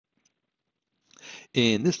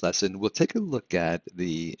In this lesson, we'll take a look at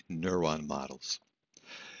the neuron models.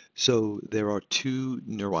 So there are two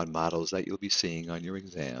neuron models that you'll be seeing on your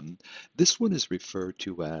exam. This one is referred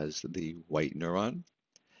to as the white neuron,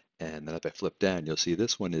 and then if I flip down, you'll see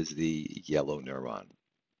this one is the yellow neuron.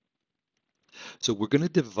 So we're going to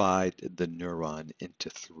divide the neuron into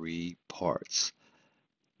three parts.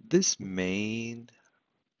 This main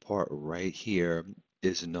part right here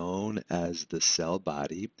is known as the cell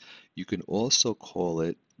body. You can also call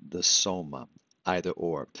it the soma, either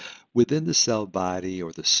or. Within the cell body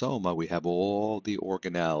or the soma, we have all the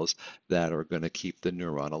organelles that are going to keep the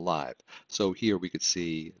neuron alive. So here we could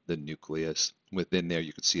see the nucleus. Within there,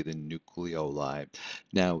 you could see the nucleoli.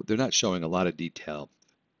 Now, they're not showing a lot of detail,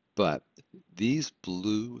 but these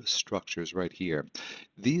blue structures right here,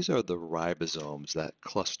 these are the ribosomes that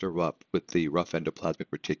cluster up with the rough endoplasmic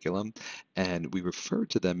reticulum, and we refer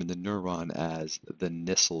to them in the neuron as the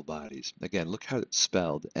Nissl bodies. Again, look how it's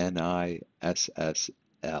spelled, Nissl.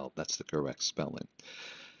 That's the correct spelling.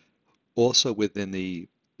 Also within the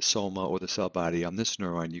soma or the cell body on this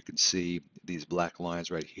neuron, you can see these black lines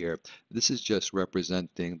right here. This is just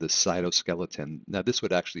representing the cytoskeleton. Now this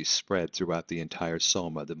would actually spread throughout the entire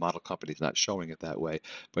soma. The model company is not showing it that way,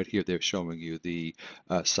 but here they're showing you the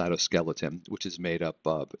cytoskeleton, which is made up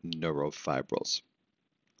of neurofibrils.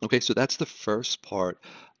 Okay, so that's the first part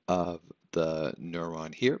of the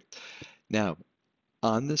neuron here. Now,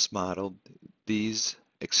 on this model, these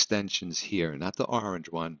extensions here, not the orange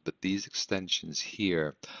one, but these extensions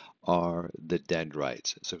here are the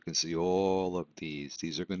dendrites. So we can see all of these.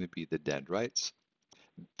 These are going to be the dendrites.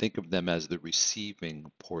 Think of them as the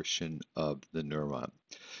receiving portion of the neuron.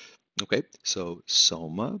 Okay, so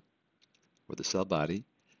soma, or the cell body,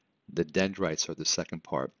 the dendrites are the second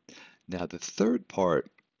part. Now the third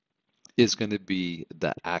part is going to be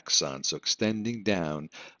the axon. So extending down,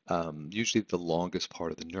 usually the longest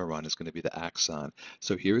part of the neuron is going to be the axon.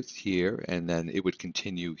 So here it's here, and then it would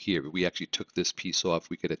continue here. If we actually took this piece off,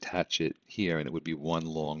 we could attach it here, and it would be one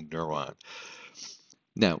long neuron.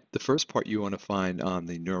 Now, the first part you want to find on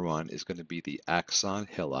the neuron is going to be the axon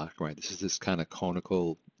hillock, right? This is this kind of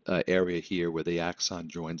conical area here where the axon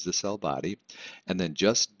joins the cell body, and then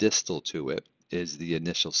just distal to it is the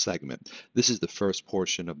initial segment. This is the first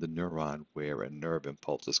portion of the neuron where a nerve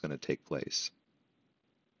impulse is going to take place.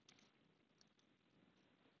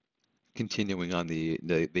 Continuing on the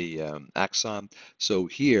axon, so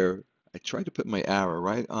here I tried to put my arrow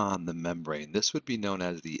right on the membrane. This would be known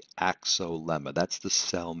as the axolemma. That's the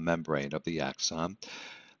cell membrane of the axon.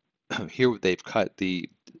 Here they've cut the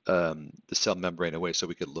cell membrane away so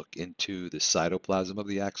we could look into the cytoplasm of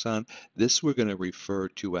the axon. This we're going to refer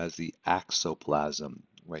to as the axoplasm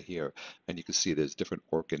right here. And you can see there's different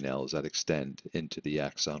organelles that extend into the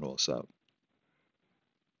axon also.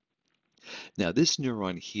 Now this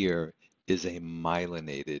neuron here is a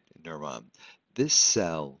myelinated neuron. This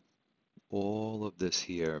cell, all of this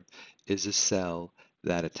here, is a cell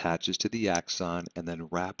that attaches to the axon and then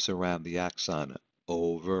wraps around the axon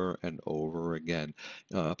over and over again,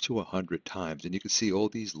 up to 100 times. And you can see all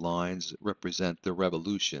these lines represent the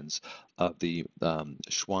revolutions of the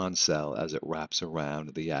Schwann cell as it wraps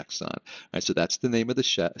around the axon. All right, so that's the name of the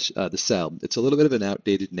cell. It's a little bit of an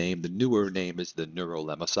outdated name. The newer name is the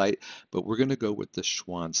neurolemmacyte, but we're going to go with the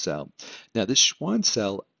Schwann cell. Now, this Schwann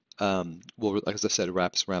cell well, as I said,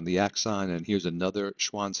 wraps around the axon, and here's another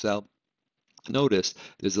Schwann cell. Notice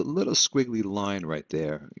there's a little squiggly line right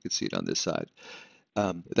there. You can see it on this side.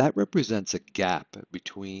 That represents a gap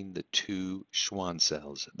between the two Schwann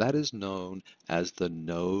cells. That is known as the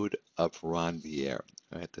node of Ranvier,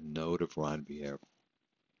 right? The node of Ranvier.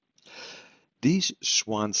 These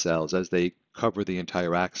Schwann cells, as they cover the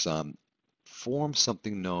entire axon, form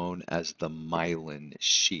something known as the myelin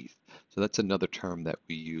sheath. So that's another term that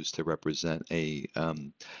we use to represent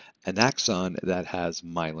an axon that has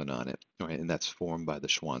myelin on it, right? And that's formed by the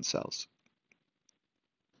Schwann cells.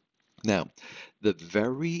 Now, the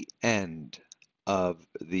very end of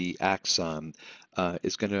the axon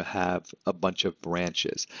is going to have a bunch of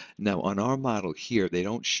branches. Now, on our model here, they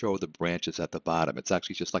don't show the branches at the bottom. It's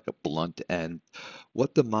actually just like a blunt end.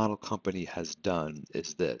 What the model company has done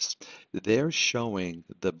is this. They're showing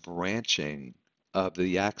the branching of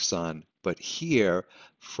the axon, but here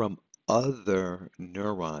from other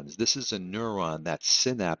neurons. This is a neuron that's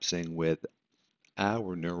synapsing with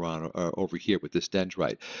our neuron over here with this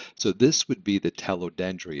dendrite. So this would be the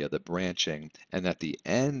telodendria, the branching, and at the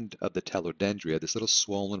end of the telodendria, this little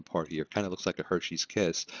swollen part here kind of looks like a Hershey's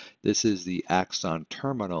Kiss. This is the axon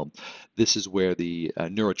terminal. This is where the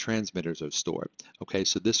neurotransmitters are stored. Okay,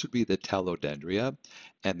 so this would be the telodendria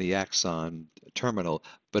and the axon terminal.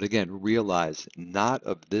 But again, realize not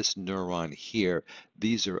of this neuron here.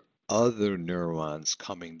 These are other neurons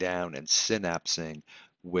coming down and synapsing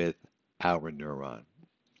with our neuron.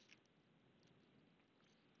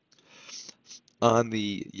 On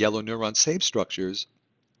the yellow neuron, same structures.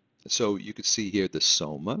 So you can see here the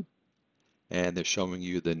soma, and they're showing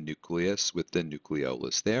you the nucleus with the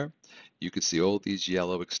nucleolus there. You can see all these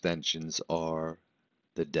yellow extensions are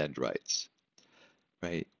the dendrites.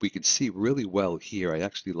 Right, we can see really well here. I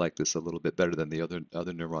actually like this a little bit better than the other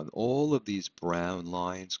neuron. All of these brown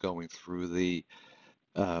lines going through the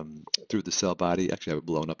cell body. Actually, I have it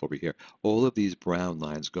blown up over here. All of these brown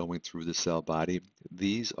lines going through the cell body.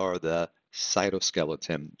 These are the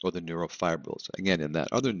cytoskeleton or the neurofibrils. Again, in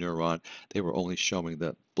that other neuron, they were only showing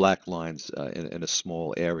the black lines in a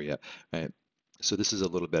small area. Right, so this is a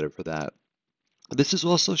little better for that. This is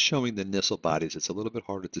also showing the Nissl bodies. It's a little bit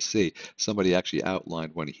harder to see. Somebody actually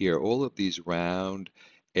outlined one here. All of these round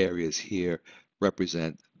areas here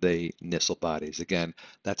represent the Nissl bodies. Again,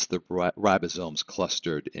 that's the ribosomes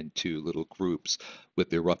clustered into little groups with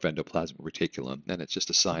their rough endoplasmic reticulum, and it's just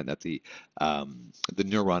a sign that the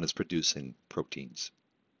neuron is producing proteins.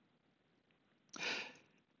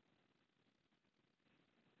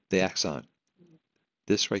 The axon.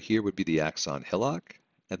 This right here would be the axon hillock,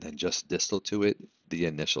 and then just distal to it, the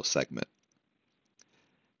initial segment.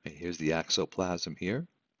 Right, here's the axoplasm here.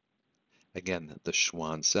 Again, the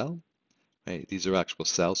Schwann cell. Right, these are actual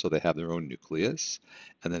cells, so they have their own nucleus.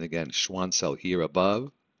 And then again, Schwann cell here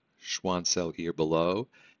above, Schwann cell here below.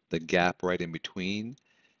 The gap right in between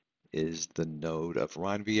is the node of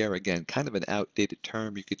Ranvier. Again, kind of an outdated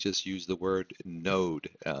term. You could just use the word node.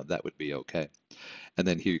 That would be okay. And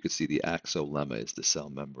then here you can see the axolemma is the cell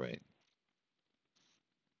membrane.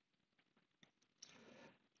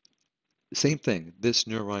 Same thing, this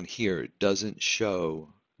neuron here doesn't show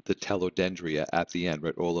the telodendria at the end,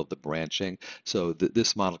 right? All of the branching. So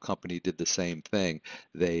this model company did the same thing.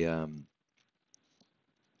 They are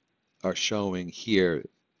showing here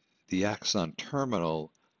the axon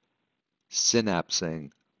terminal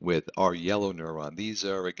synapsing with our yellow neuron. These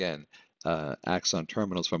are again axon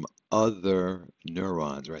terminals from other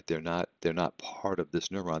neurons, right? They're not part of this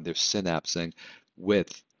neuron. They're synapsing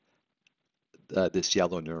with this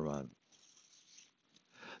yellow neuron.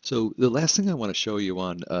 So the last thing I want to show you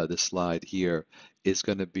on this slide here is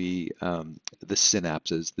going to be the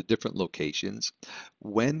synapses, the different locations.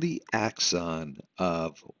 When the axon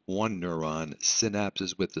of one neuron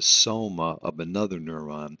synapses with the soma of another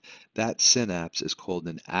neuron, that synapse is called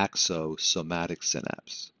an axosomatic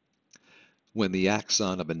synapse. When the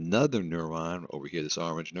axon of another neuron, over here this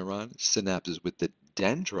orange neuron, synapses with the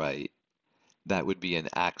dendrite, that would be an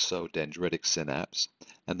axodendritic synapse.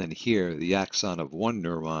 And then here, the axon of one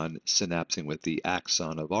neuron synapsing with the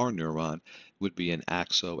axon of our neuron would be an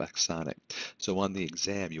axoaxonic. So on the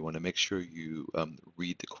exam, you want to make sure you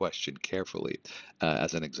read the question carefully.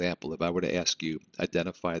 As an example, if I were to ask you,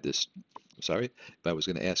 identify this, if I was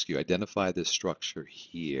going to ask you, identify this structure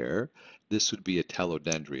here, this would be a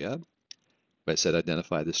telodendria. If I said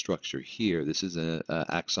identify the structure here, this is an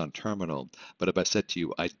axon terminal. But if I said to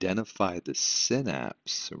you, identify the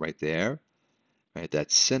synapse right there, right,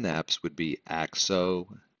 that synapse would be axodendritic.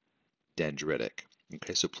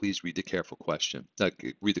 Okay, so please read the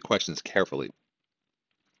read the questions carefully.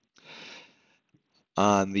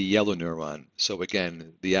 On the yellow neuron, so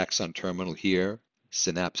again, the axon terminal here,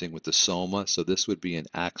 synapsing with the soma, so this would be an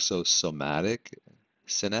axosomatic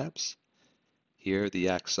synapse. Here, the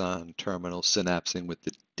axon terminal synapsing with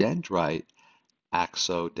the dendrite,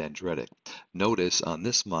 axodendritic. Notice on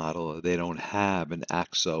this model, they don't have an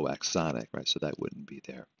axoaxonic, right? So that wouldn't be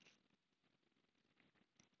there.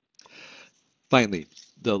 Finally,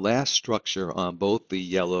 the last structure on both the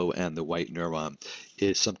yellow and the white neuron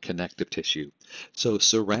is some connective tissue. So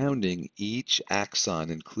surrounding each axon,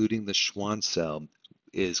 including the Schwann cell,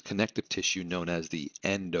 is connective tissue known as the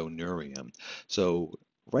endoneurium. So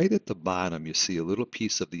right at the bottom, you see a little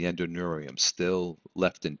piece of the endoneurium still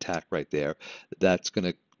left intact right there. That's going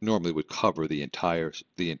to normally would cover the entire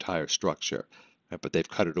structure, right? But they've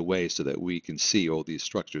cut it away so that we can see all these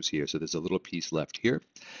structures here. So there's a little piece left here.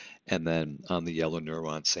 And then on the yellow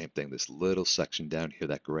neuron, same thing. This little section down here,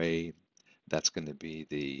 that gray, that's going to be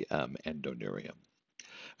the endoneurium.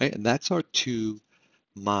 Right? And that's our two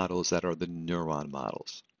models that are the neuron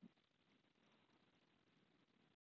models.